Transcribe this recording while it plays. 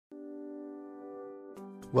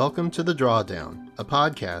Welcome to The Drawdown, a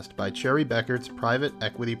podcast by Bekaert's private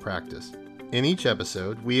equity practice. In each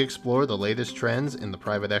episode, we explore the latest trends in the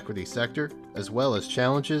private equity sector, as well as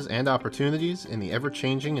challenges and opportunities in the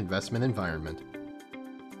ever-changing investment environment.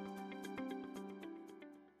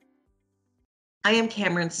 I am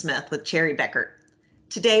Cameron Smith with Bekaert.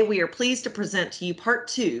 Today, we are pleased to present to you part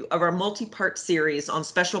 2 of our multi-part series on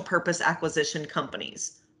special purpose acquisition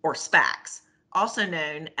companies, or SPACs, also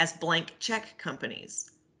known as blank check companies.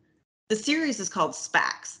 The series is called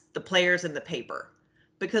SPACs, the players in the paper,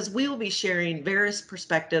 because we will be sharing various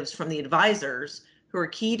perspectives from the advisors who are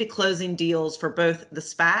key to closing deals for both the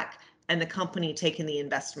SPAC and the company taking the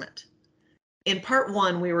investment. In part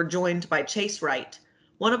 1, we were joined by Chase Wright,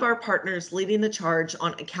 one of our partners leading the charge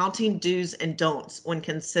on accounting do's and don'ts when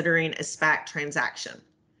considering a SPAC transaction.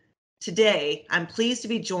 Today, I'm pleased to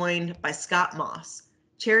be joined by Scott Moss,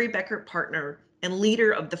 Bekaert partner and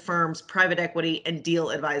leader of the firm's private equity and deal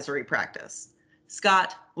advisory practice.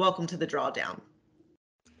 Scott, welcome to The Drawdown.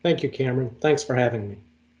 Thank you, Cameron. Thanks for having me.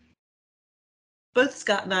 Both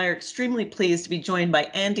Scott and I are extremely pleased to be joined by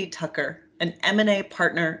Andy Tucker, an M&A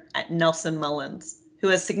partner at Nelson Mullins, who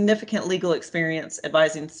has significant legal experience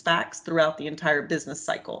advising SPACs throughout the entire business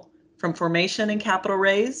cycle, from formation and capital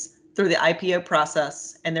raise through the IPO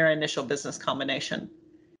process and their initial business combination.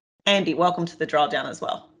 Andy, welcome to The Drawdown as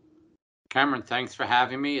well. Cameron, thanks for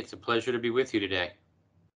having me. It's a pleasure to be with you today.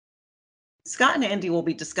 Scott and Andy will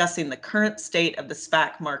be discussing the current state of the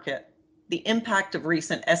SPAC market, the impact of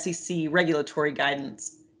recent SEC regulatory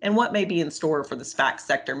guidance, and what may be in store for the SPAC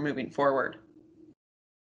sector moving forward.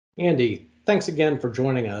 Andy, thanks again for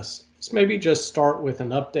joining us. Let's maybe just start with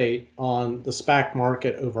an update on the SPAC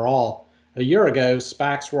market overall. A year ago,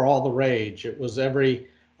 SPACs were all the rage. It was every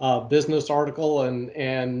business article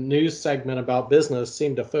and news segment about business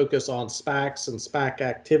seemed to focus on SPACs and SPAC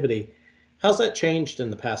activity. How's that changed in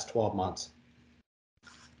the past 12 months?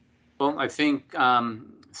 Well, I think,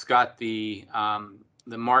 Scott, the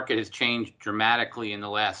market has changed dramatically in the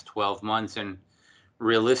last 12 months and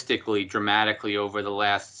realistically dramatically over the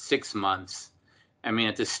last 6 months. I mean,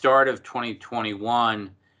 at the start of 2021,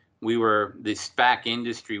 the SPAC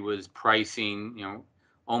industry was pricing,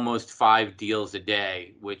 almost 5 deals a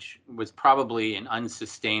day, which was probably an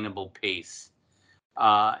unsustainable pace.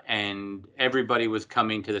 And everybody was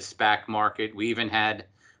coming to the SPAC market. We had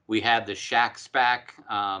the Shaq SPAC.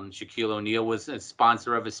 Shaquille O'Neal was a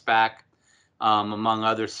sponsor of a SPAC, among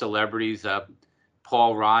other celebrities.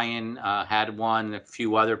 Paul Ryan had one, a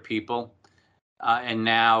few other people. And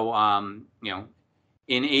now,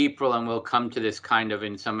 in April, and we'll come to this kind of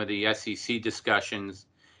in some of the SEC discussions,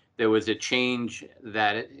 there was a change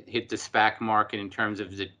that hit the SPAC market in terms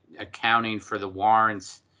of the accounting for the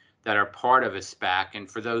warrants that are part of a SPAC.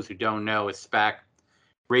 And for those who don't know, a SPAC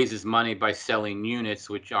raises money by selling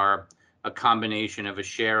units, which are a combination of a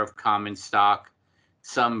share of common stock,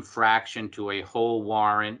 some fraction to a whole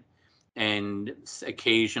warrant, and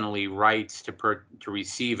occasionally rights to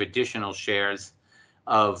receive additional shares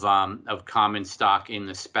of common stock in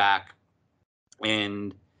the SPAC.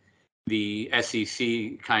 And the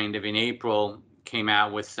SEC kind of in April came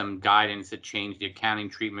out with some guidance that changed the accounting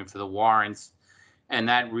treatment for the warrants. And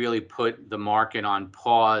that really put the market on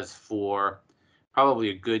pause for probably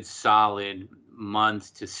a good solid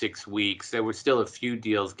month to 6 weeks. There were still a few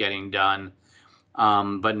deals getting done,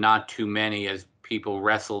 but not too many as people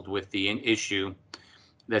wrestled with the issue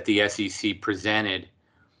that the SEC presented.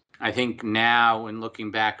 I think now, in looking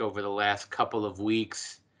back over the last couple of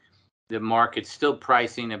weeks, the market's still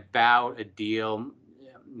pricing about a deal,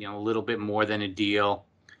 a little bit more than a deal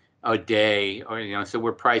a day, or so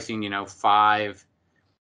we're pricing 5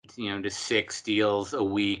 to 6 deals a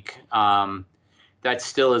week. That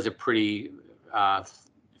still is a pretty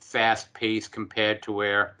fast pace compared to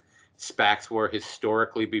where SPACs were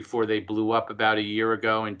historically before they blew up about a year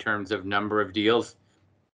ago in terms of number of deals.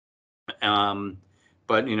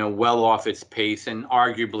 But well off its pace and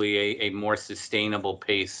arguably a more sustainable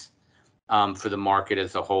pace for the market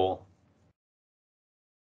as a whole.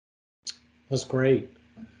 That's great.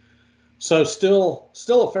 So still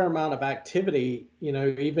a fair amount of activity,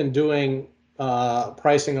 even doing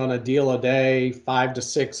pricing on a deal a day, 5 to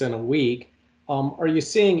 6 in a week. Are you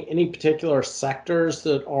seeing any particular sectors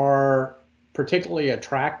that are particularly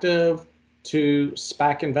attractive to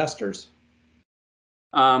SPAC investors?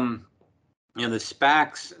 The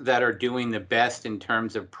SPACs that are doing the best in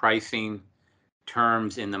terms of pricing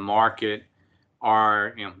terms in the market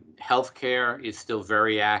are, healthcare is still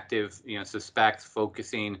very active. So SPACs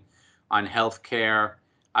focusing on healthcare.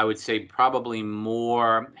 I would say probably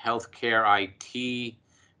more healthcare IT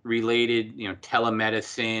related,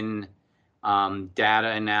 telemedicine, data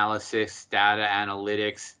analysis, data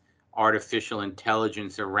analytics, artificial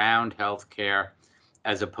intelligence around healthcare,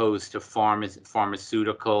 as opposed to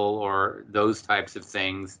pharmaceutical or those types of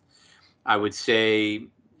things. I would say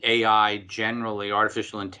AI generally,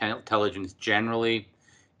 artificial intelligence generally,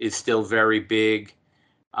 is still very big.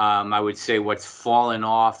 I would say what's fallen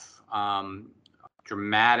off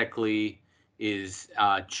dramatically is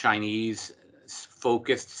Chinese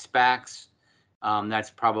focused SPACs. That's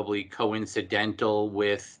probably coincidental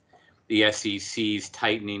with the SEC's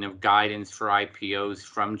tightening of guidance for IPOs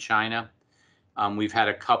from China. We've had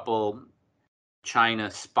a couple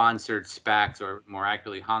China-sponsored SPACs, or more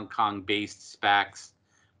accurately, Hong Kong-based SPACs,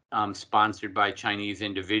 sponsored by Chinese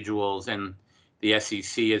individuals, and the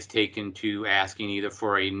SEC has taken to asking either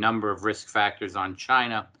for a number of risk factors on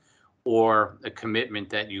China or a commitment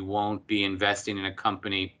that you won't be investing in a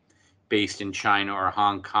company based in China or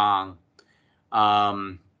Hong Kong.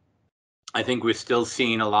 I think we're still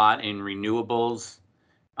seeing a lot in renewables,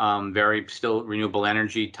 still renewable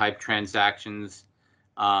energy type transactions.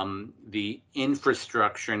 The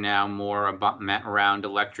infrastructure now more around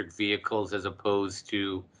electric vehicles as opposed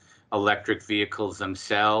to electric vehicles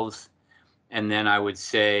themselves. And then I would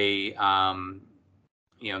say,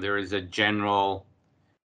 there is a general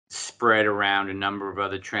spread around a number of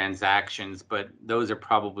other transactions, but those are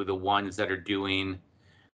probably the ones that are getting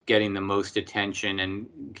the most attention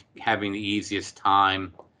and having the easiest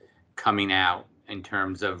time coming out in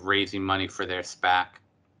terms of raising money for their SPAC.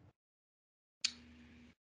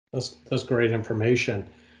 That's great information.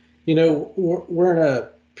 We're in a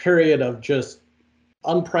period of just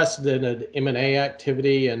unprecedented M&A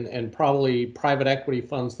activity, and probably private equity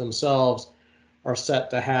funds themselves are set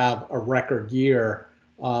to have a record year,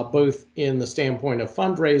 both in the standpoint of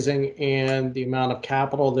fundraising and the amount of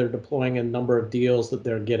capital they're deploying and number of deals that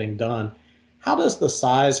they're getting done. How does the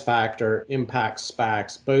size factor impact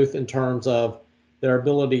SPACs, both in terms of their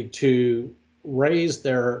ability to raise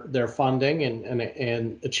their funding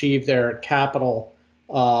and achieve their capital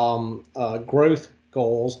growth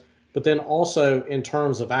goals, but then also in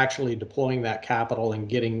terms of actually deploying that capital and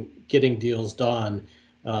getting deals done?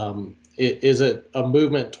 Is it a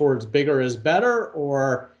movement towards bigger is better,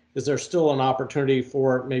 or is there still an opportunity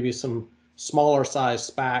for maybe some smaller size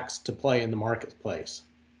SPACs to play in the marketplace?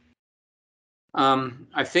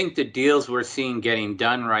 I think the deals we're seeing getting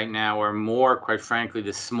done right now are more, quite frankly,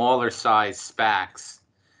 the smaller size SPACs.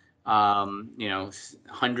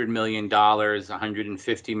 $100 million,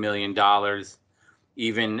 $150 million,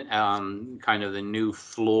 even kind of the new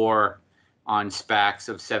floor on SPACs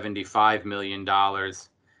of $75 million.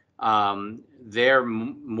 They're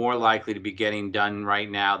more likely to be getting done right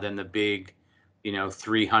now than the big,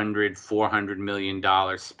 $300, $400 million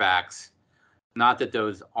SPACs. Not that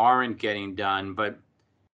those aren't getting done, but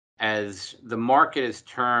as the market has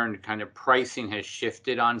turned, kind of pricing has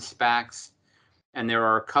shifted on SPACs, and there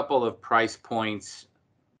are a couple of price points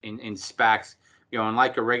in SPACs.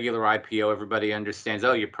 Unlike a regular IPO, everybody understands,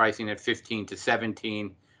 you're pricing at 15 to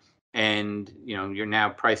 17, and you're now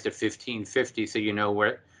priced at $15.50, so you know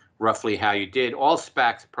where roughly how you did. All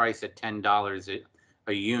SPACs price at $10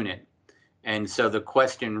 a unit, and so the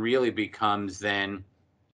question really becomes then,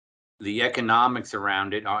 the economics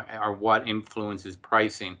around it are what influences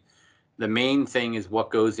pricing. The main thing is what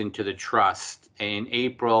goes into the trust. In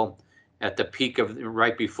April, at the peak of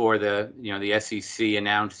right before the SEC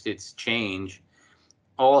announced its change,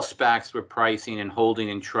 all SPACs were pricing and holding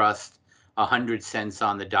in trust 100 cents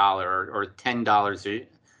on the dollar, or $10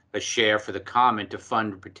 a share for the common to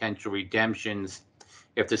fund potential redemptions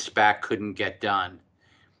if the SPAC couldn't get done.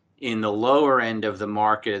 In the lower end of the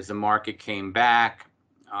market, as the market came back,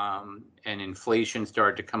 and inflation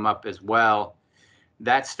started to come up as well,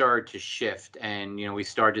 that started to shift, and we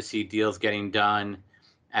started to see deals getting done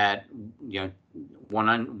at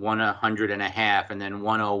 100 and a half, and then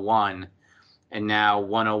 101, and now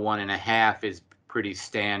 101 and a half is pretty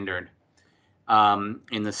standard.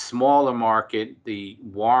 In the smaller market, the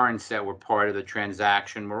warrants that were part of the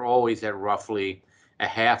transaction were always at roughly a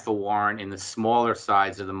half a warrant in the smaller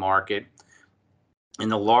sides of the market. In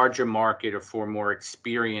the larger market, or for more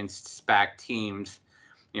experienced SPAC teams,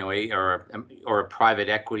 or a private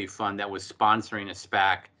equity fund that was sponsoring a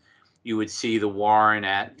SPAC, you would see the warrant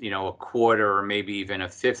at a quarter or maybe even a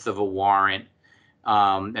fifth of a warrant,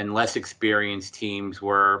 and less experienced teams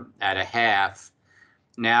were at a half.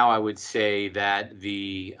 Now I would say that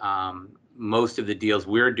the most of the deals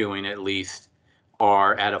we're doing, at least,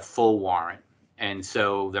 are at a full warrant, and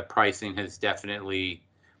so the pricing has definitely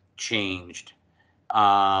changed.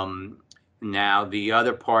 Now the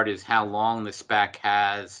other part is how long the SPAC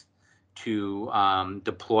has to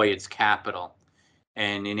deploy its capital.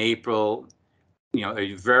 And in April,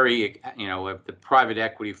 the private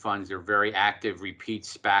equity funds are very active. Repeat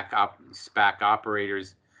SPAC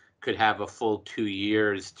operators could have a full 2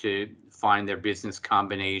 years to find their business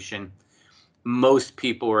combination. Most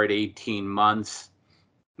people are at 18 months.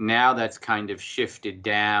 Now that's kind of shifted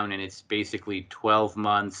down, and it's basically 12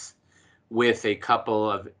 months with a couple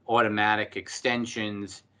of automatic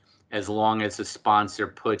extensions as long as the sponsor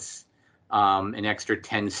puts an extra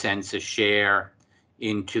 10 cents a share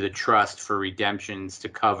into the trust for redemptions to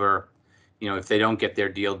cover, if they don't get their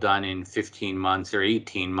deal done in 15 months or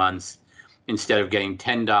 18 months, instead of getting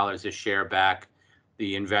 $10 a share back,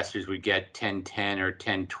 the investors would get 10.10 or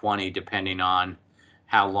 10.20, depending on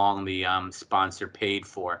how long the sponsor paid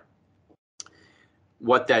for.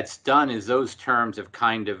 What that's done is those terms have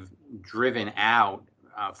kind of driven out,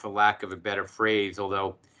 for lack of a better phrase,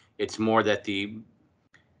 although it's more that the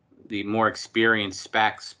more experienced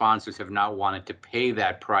SPAC sponsors have not wanted to pay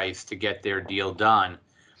that price to get their deal done,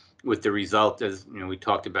 with the result, as we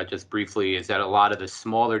talked about just briefly, is that a lot of the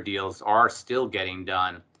smaller deals are still getting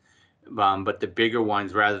done, but the bigger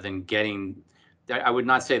ones, rather than I would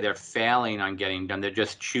not say they're failing on getting done, they're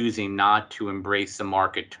just choosing not to embrace the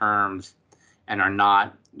market terms and are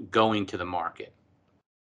not going to the market.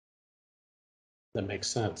 That makes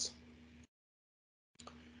sense.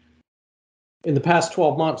 In the past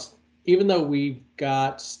 12 months, even though we've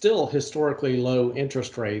got still historically low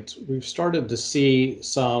interest rates, we've started to see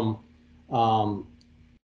some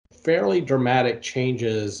fairly dramatic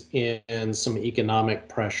changes in some economic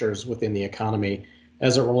pressures within the economy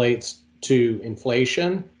as it relates to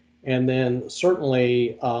inflation. And then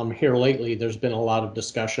certainly here lately, there's been a lot of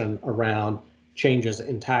discussion around changes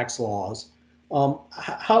in tax laws.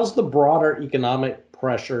 How's the broader economic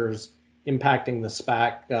pressures impacting the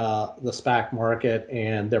SPAC market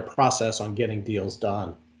and their process on getting deals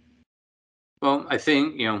done? Well, I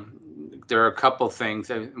think, there are a couple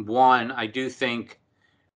things. One, I do think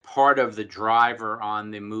part of the driver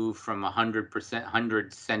on the move from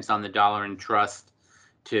 100 cents on the dollar in trust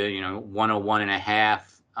to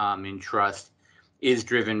 101.5 in trust is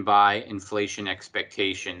driven by inflation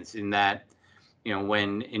expectations, in that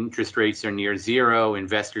when interest rates are near zero,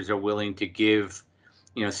 investors are willing to give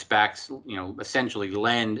SPACs, essentially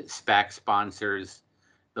lend SPAC sponsors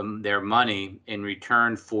their money in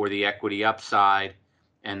return for the equity upside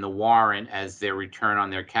and the warrant as their return on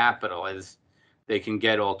their capital, as they can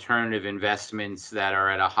get alternative investments that are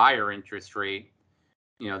at a higher interest rate.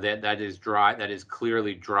 That is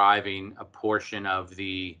clearly driving a portion of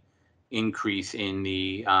the increase in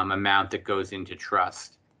the amount that goes into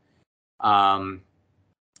trust.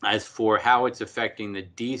 As for how it's affecting the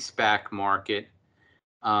de-SPAC market,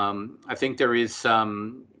 I think there is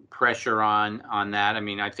some pressure on that.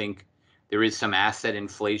 I think there is some asset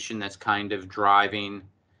inflation that's kind of driving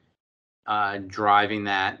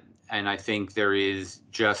that, and I think there is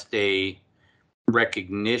just a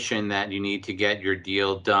recognition that you need to get your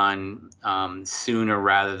deal done sooner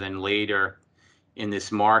rather than later in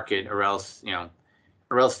this market, or else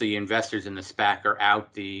the investors in the SPAC are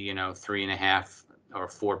out the 3.5 or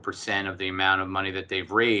 4% of the amount of money that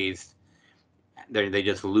they've raised. They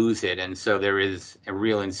just lose it, and so there is a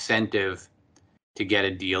real incentive to get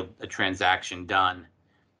a transaction done.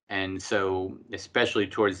 And so, especially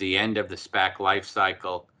towards the end of the SPAC life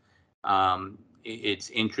cycle, it's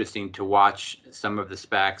interesting to watch some of the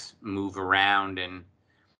SPACs move around and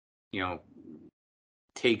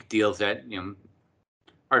take deals that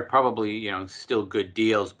are probably still good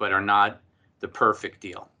deals, but are not the perfect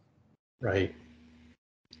deal. Right.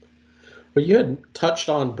 Well, you had touched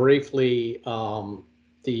on briefly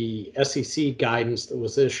the SEC guidance that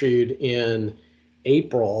was issued in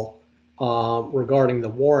April regarding the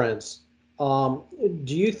warrants. Do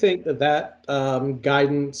you think that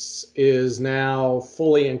guidance is now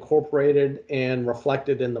fully incorporated and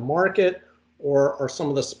reflected in the market, or are some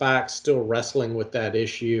of the SPACs still wrestling with that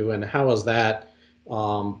issue, and how has that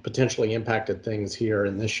potentially impacted things here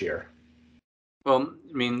in this year? Well,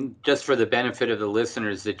 just for the benefit of the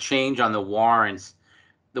listeners, the change on the warrants,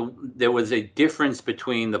 there was a difference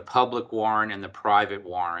between the public warrant and the private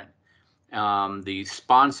warrant. The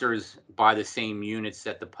sponsors buy the same units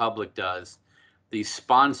that the public does. The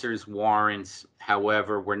sponsors' warrants,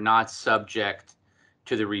 however, were not subject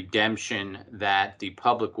to the redemption that the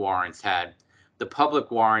public warrants had. The public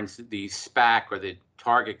warrants, the SPAC or the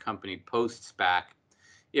target company post-SPAC,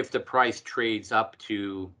 if the price trades up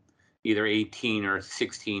to either $18 or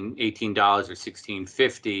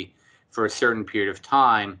 $16.50 for a certain period of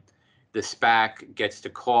time, the SPAC gets to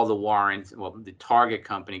call the warrants. Well, the target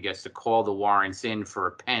company gets to call the warrants in for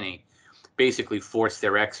a penny, basically force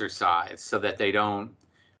their exercise so that they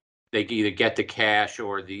either get the cash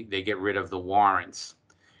or they get rid of the warrants.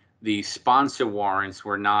 The sponsor warrants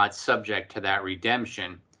were not subject to that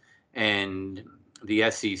redemption, and the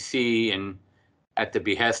SEC, and at the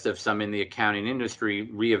behest of some in the accounting industry,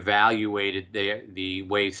 reevaluated the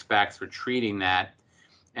way SPACs were treating that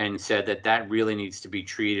and said that really needs to be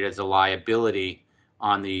treated as a liability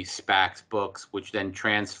on the SPAC's books, which then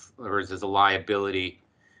transfers as a liability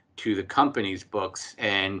to the company's books.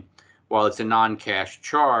 And while it's a non-cash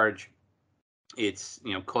charge, it's,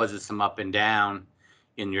 causes some up and down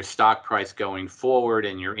in your stock price going forward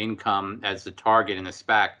and your income as the target in the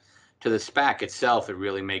SPAC. To the SPAC itself, it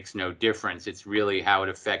really makes no difference. It's really how it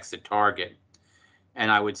affects the target.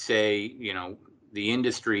 And I would say, the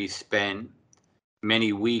industry spent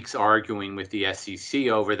many weeks arguing with the SEC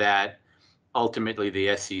over that. Ultimately,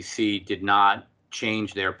 the SEC did not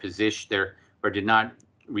change their position or did not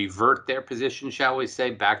revert their position, shall we say,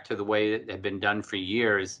 back to the way it had been done for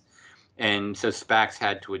years. And so SPACs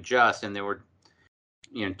had to adjust, and there were,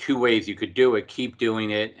 two ways you could do it: keep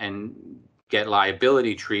doing it and get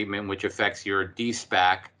liability treatment, which affects your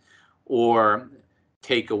de-SPAC, or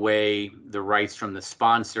take away the rights from the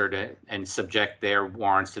sponsor and subject their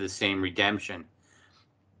warrants to the same redemption.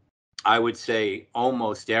 I would say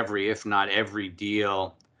almost every, if not every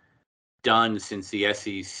deal done since the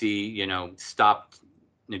SEC, stopped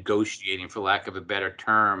negotiating, for lack of a better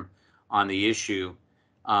term, on the issue,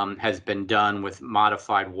 has been done with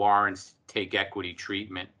modified warrants to take equity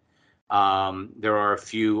treatment. There are a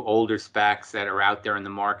few older SPACs that are out there in the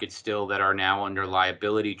market still that are now under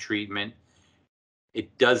liability treatment.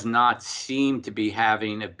 It does not seem to be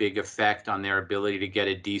having a big effect on their ability to get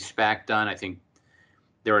a de-SPAC done. I think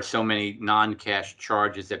there are so many non-cash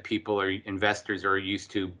charges that investors are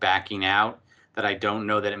used to backing out that I don't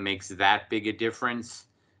know that it makes that big a difference.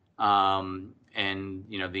 And,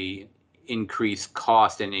 the increased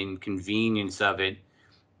cost and inconvenience of it,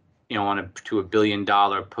 to $1 billion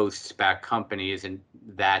post-SPAC company isn't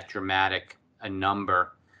that dramatic a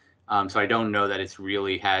number. So I don't know that it's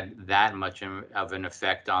really had that much of an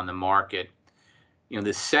effect on the market.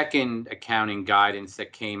 The second accounting guidance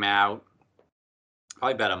that came out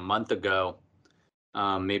probably about a month ago,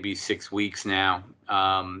 maybe 6 weeks now,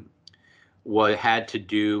 what had to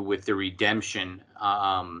do with the redemption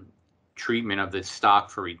treatment of the stock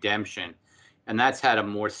for redemption. And that's had a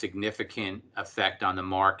more significant effect on the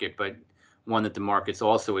market, but one that the market's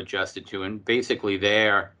also adjusted to. And basically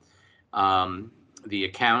there, all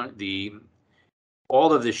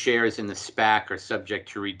of the shares in the SPAC are subject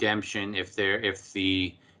to redemption if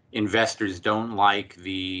the investors don't like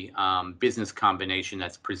the business combination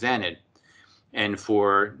that's presented. And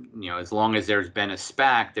for, as long as there's been a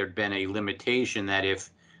SPAC, there'd been a limitation that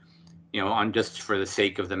if, on just for the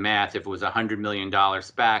sake of the math, if it was a $100 million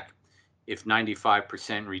SPAC, if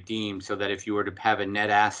 95% redeemed, so that if you were to have a net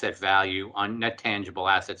asset value on net tangible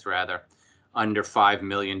assets rather, under $5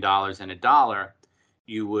 million and $1,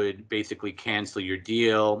 you would basically cancel your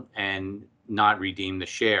deal and not redeem the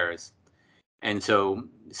shares. And so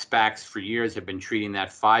SPACs for years have been treating that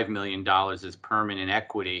 $5 million as permanent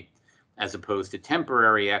equity as opposed to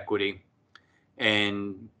temporary equity.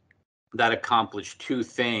 And that accomplished two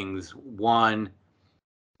things. One,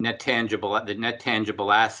 the net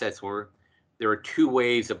tangible assets there are two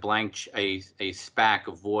ways a SPAC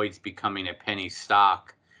avoids becoming a penny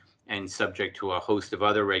stock and subject to a host of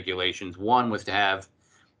other regulations. One was to have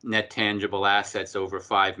net tangible assets over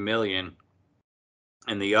 5 million.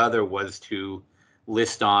 And the other was to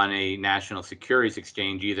list on a national securities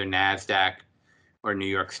exchange, either NASDAQ or New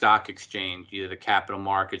York Stock Exchange, either the capital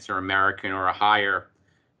markets or American or a higher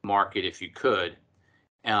market if you could.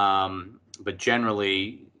 But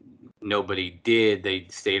generally, nobody did. They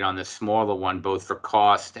stayed on the smaller one, both for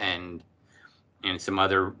cost and some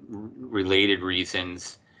other related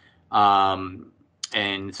reasons. And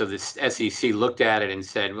so the SEC looked at it and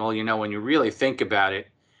said, well, when you really think about it,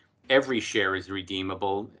 every share is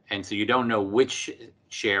redeemable. And so you don't know which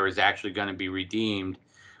share is actually going to be redeemed.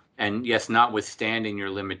 And yes, notwithstanding your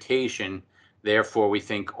limitation, therefore, we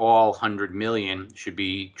think all 100 million should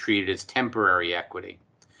be treated as temporary equity.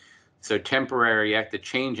 So the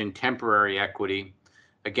change in temporary equity,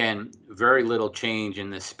 again, very little change in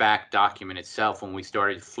the SPAC document itself. When we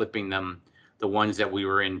started flipping them, the ones that we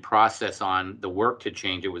were in process on, the work to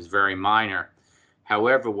change, it was very minor.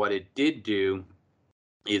 However, what it did do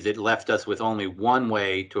is it left us with only one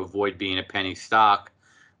way to avoid being a penny stock,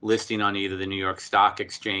 listing on either the New York Stock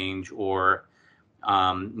Exchange or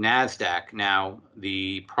NASDAQ. Now,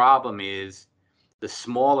 the problem is the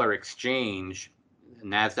smaller exchange,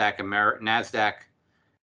 NASDAQ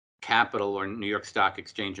Capital or New York Stock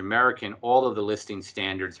Exchange American, all of the listing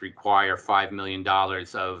standards require $5 million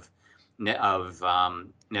of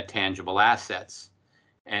net tangible assets.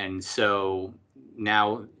 And so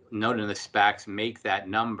now none of the SPACs make that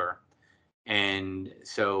number. And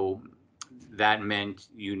so that meant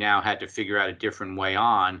you now had to figure out a different way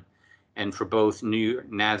on. And for both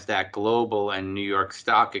NASDAQ Global and New York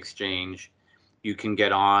Stock Exchange, you can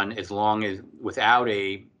get on as long as without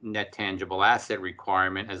a net tangible asset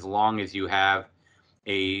requirement, as long as you have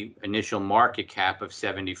a initial market cap of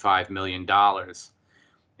 $75 million.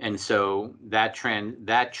 And so that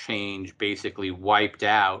change basically wiped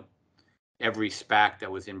out every SPAC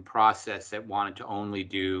that was in process that wanted to only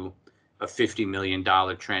do a $50 million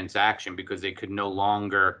transaction, because they could no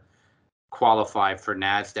longer qualify for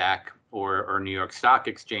NASDAQ or New York Stock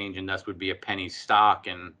Exchange, and thus would be a penny stock,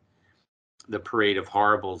 and the parade of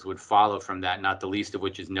horribles would follow from that, not the least of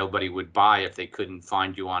which is nobody would buy if they couldn't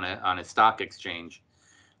find you on a stock exchange.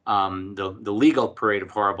 The legal parade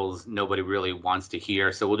of horribles nobody really wants to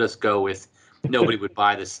hear, so we'll just go with nobody would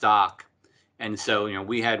buy the stock. And so,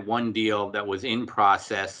 we had one deal that was in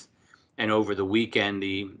process, and over the weekend,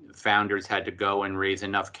 the founders had to go and raise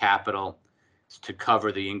enough capital to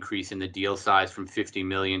cover the increase in the deal size from 50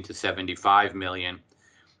 million to 75 million.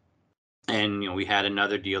 And we had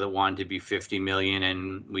another deal that wanted to be 50 million,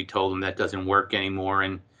 and we told them that doesn't work anymore,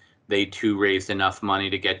 and they too raised enough money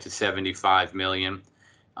to get to 75 million.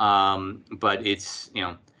 But it's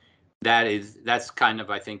that's kind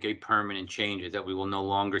of, I think, a permanent change, is that we will no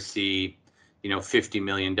longer see $50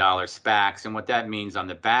 million SPACs. And what that means on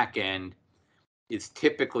the back end is,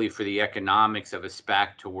 typically for the economics of a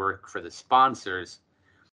SPAC to work for the sponsors,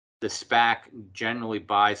 the SPAC generally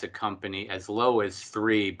buys a company as low as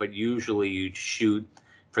 3, but usually you'd shoot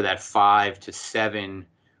for that 5 to 7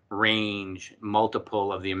 range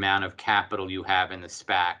multiple of the amount of capital you have in the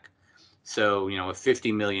SPAC. So, a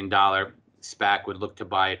 $50 million SPAC would look to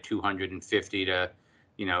buy a 250 to,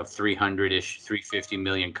 300-ish, 350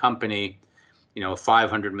 million company. A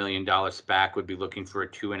 $500 million SPAC would be looking for a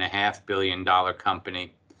 $2.5 billion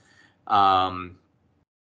company.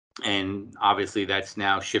 And obviously that's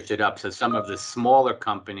now shifted up. So some of the smaller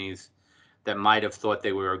companies that might have thought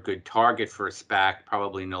they were a good target for a SPAC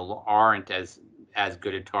probably aren't as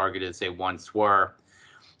good a target as they once were.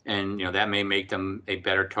 And that may make them a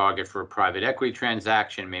better target for a private equity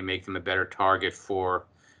transaction, may make them a better target for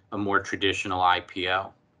a more traditional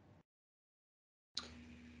IPO.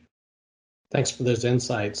 Thanks for those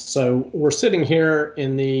insights. So we're sitting here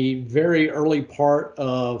in the very early part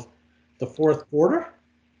of the fourth quarter.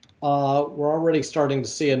 We're already starting to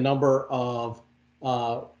see a number of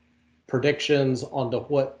predictions onto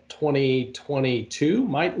what 2022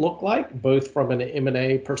 might look like, both from an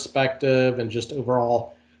M&A perspective and just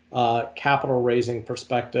overall capital raising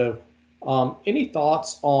perspective. Any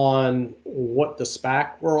thoughts on what the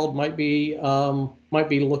SPAC world might be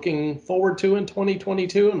looking forward to in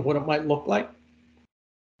 2022 and what it might look like?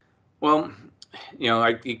 Well,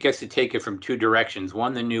 I guess you take it from two directions.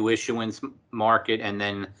 One, the new issuance market, and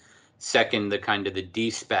then second, the kind of the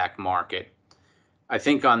de-SPAC market. I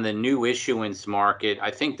think on the new issuance market,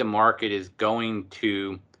 I think the market is going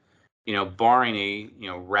to, barring a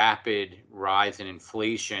rapid rise in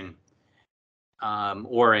inflation,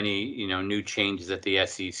 or any new changes at the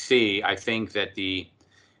SEC, I think that the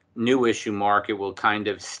new issue market will kind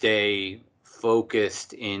of stay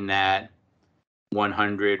focused in that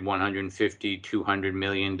 100, 150, $200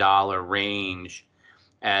 million range,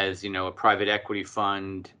 as a private equity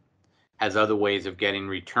fund has other ways of getting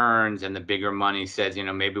returns, and the bigger money says,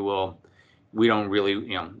 maybe we don't really,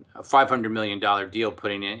 a $500 million deal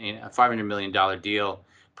putting in a $500 million deal,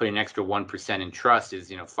 putting an extra 1% in trust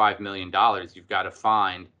is, $5 million you've got to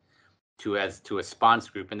find to a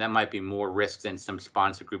sponsor group, and that might be more risk than some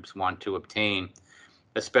sponsor groups want to obtain,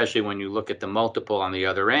 especially when you look at the multiple on the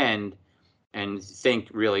other end and think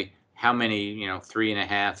really how many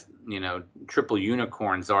 3.5 triple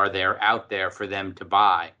unicorns are there out there for them to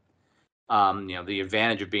buy. The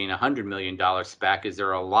advantage of being $100 million SPAC is there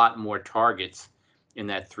are a lot more targets in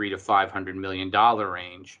that $300 to $500 million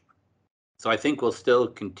range. So I think we'll still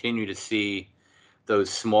continue to see those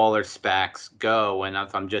smaller SPACs go. And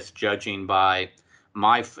if I'm just judging by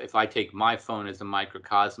if I take my phone as a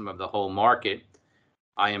microcosm of the whole market,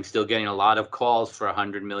 I am still getting a lot of calls for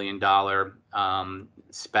 $100 million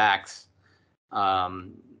SPACs,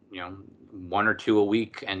 1 or 2 a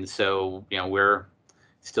week. And so,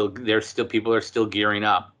 people are still gearing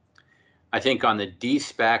up. I think on the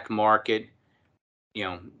de-SPAC market,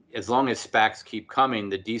 as long as SPACs keep coming,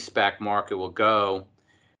 the de-SPAC market will go.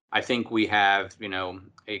 I think we have,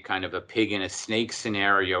 a kind of a pig in a snake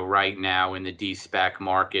scenario right now in the de-SPAC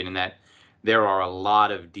market, and that there are a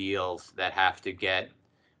lot of deals that have to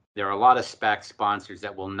there are a lot of SPAC sponsors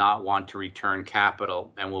that will not want to return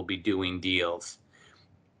capital and will be doing deals.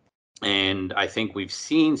 And I think we've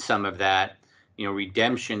seen some of that,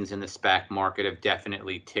 redemptions in the SPAC market have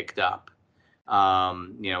definitely ticked up.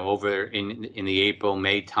 Over in the April,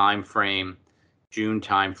 May timeframe, June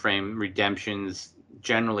timeframe, redemptions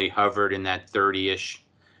generally hovered in that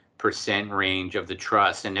 30-ish% range of the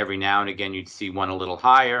trust. And every now and again, you'd see one a little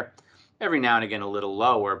higher, every now and again a little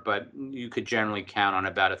lower, but you could generally count on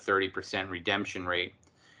about a 30% redemption rate.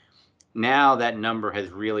 Now that number has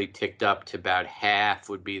really ticked up to about half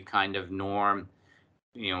would be kind of norm.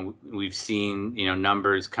 We've seen,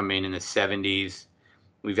 numbers come in the 70s.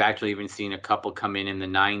 We've actually even seen a couple come in the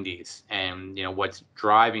 90s. And, what's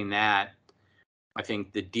driving that, I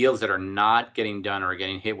think the deals that are not getting done or are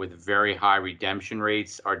getting hit with very high redemption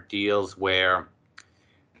rates are deals where,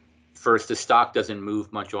 first, the stock doesn't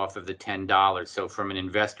move much off of the $10. So from an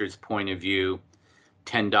investor's point of view,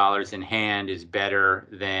 $10 in hand is better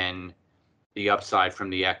than the upside from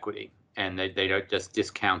the equity. And they don't just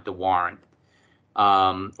discount the warrant,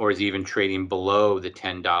 or is even trading below the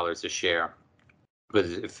 $10 a share.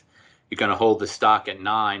 Because if you're going to hold the stock at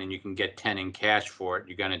 $9 and you can get 10 in cash for it,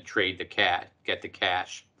 you're going to trade get the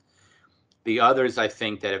cash. The others, I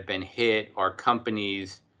think, that have been hit are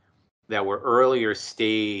companies that were earlier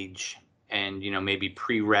stage and, maybe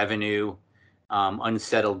pre-revenue,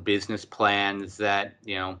 unsettled business plans that,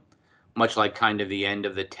 much like kind of the end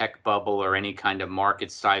of the tech bubble or any kind of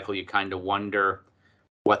market cycle, you kind of wonder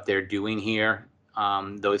what they're doing here.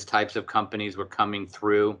 Those types of companies were coming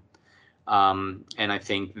through. And I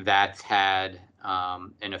think that's had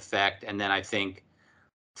an effect. And then I think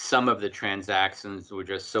some of the transactions were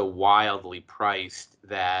just so wildly priced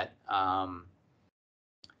that,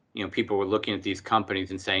 people were looking at these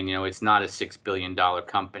companies and saying, it's not a $6 billion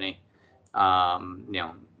company.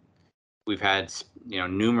 We've had,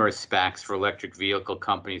 numerous SPACs for electric vehicle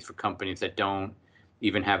companies, for companies that don't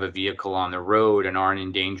even have a vehicle on the road and aren't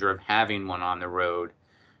in danger of having one on the road.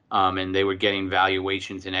 And they were getting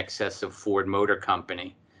valuations in excess of Ford Motor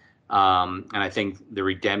Company. And I think the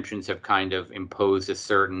redemptions have kind of imposed a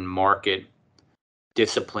certain market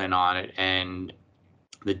discipline on it. And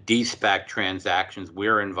the de-SPAC transactions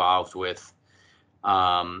we're involved with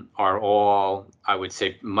are all, I would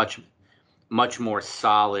say, much more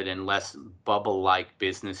solid and less bubble-like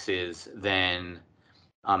businesses than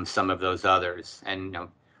some of those others. And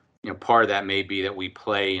part of that may be that we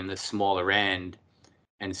play in the smaller end,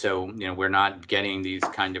 and so we're not getting these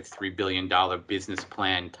kind of $3 billion business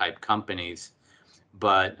plan type companies.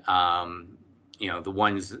 But the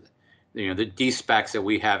ones, the de-SPACs that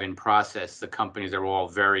we have in process, the companies are all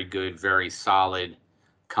very good, very solid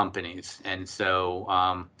companies, and so.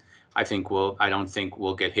 I don't think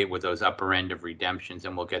we'll get hit with those upper end of redemptions,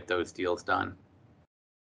 and we'll get those deals done.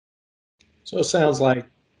 So it sounds like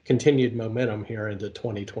continued momentum here into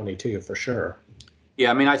 2022 for sure. Yeah,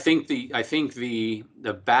 I mean, I think the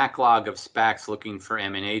backlog of SPACs looking for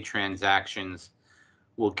M&A transactions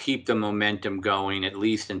will keep the momentum going at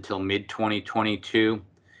least until mid-2022,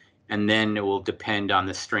 and then it will depend on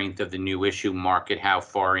the strength of the new issue market, how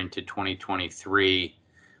far into 2023.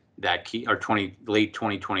 Late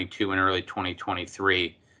 2022 and early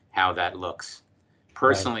 2023, how that looks.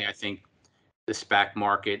 Personally, right. I think the SPAC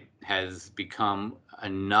market has become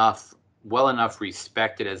well enough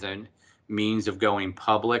respected as a means of going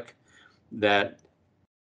public that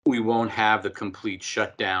we won't have the complete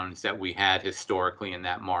shutdowns that we had historically in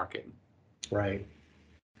that market. Right.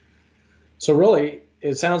 So really,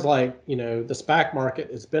 it sounds like, the SPAC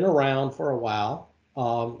market has been around for a while,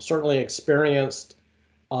 certainly experienced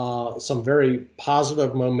some very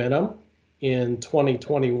positive momentum in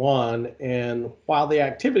 2021. And while the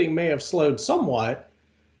activity may have slowed somewhat,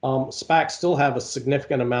 SPACs still have a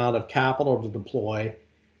significant amount of capital to deploy,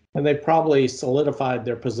 and they've probably solidified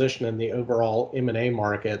their position in the overall M&A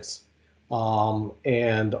markets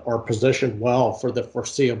and are positioned well for the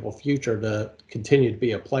foreseeable future to continue to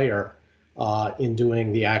be a player in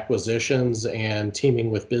doing the acquisitions and teaming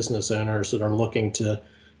with business owners that are looking to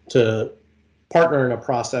partner in a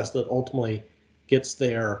process that ultimately gets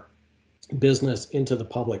their business into the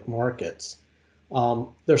public markets.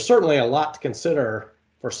 There's certainly a lot to consider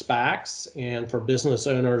for SPACs and for business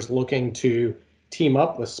owners looking to team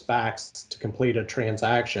up with SPACs to complete a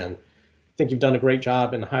transaction. I think you've done a great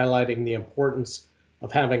job in highlighting the importance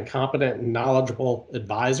of having competent and knowledgeable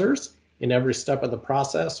advisors in every step of the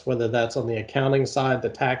process, whether that's on the accounting side, the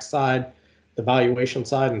tax side, the valuation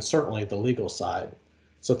side, and certainly the legal side.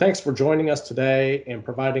 So thanks for joining us today and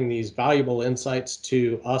providing these valuable insights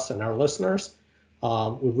to us and our listeners.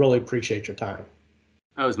 We really appreciate your time.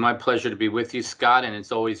 It was my pleasure to be with you, Scott, and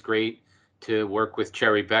it's always great to work with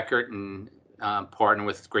Cherry Bekaert and partner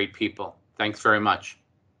with great people. Thanks very much.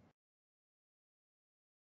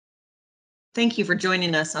 Thank you for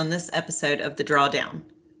joining us on this episode of The Drawdown.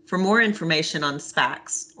 For more information on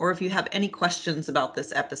SPACs, or if you have any questions about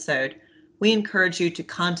this episode, we encourage you to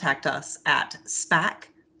contact us at spac@cbh.com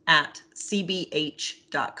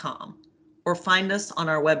or find us on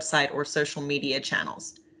our website or social media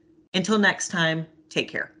channels. Until next time, take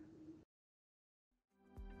care.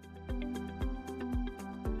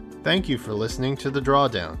 Thank you for listening to The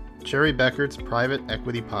Drawdown, Cherry Bekaert's private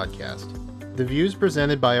equity podcast. The views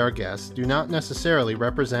presented by our guests do not necessarily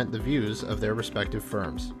represent the views of their respective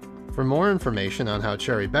firms. For more information on how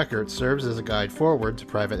Cherry Bekaert serves as a guide forward to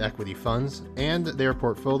private equity funds and their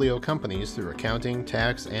portfolio companies through accounting,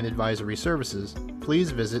 tax, and advisory services,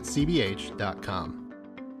 please visit cbh.com.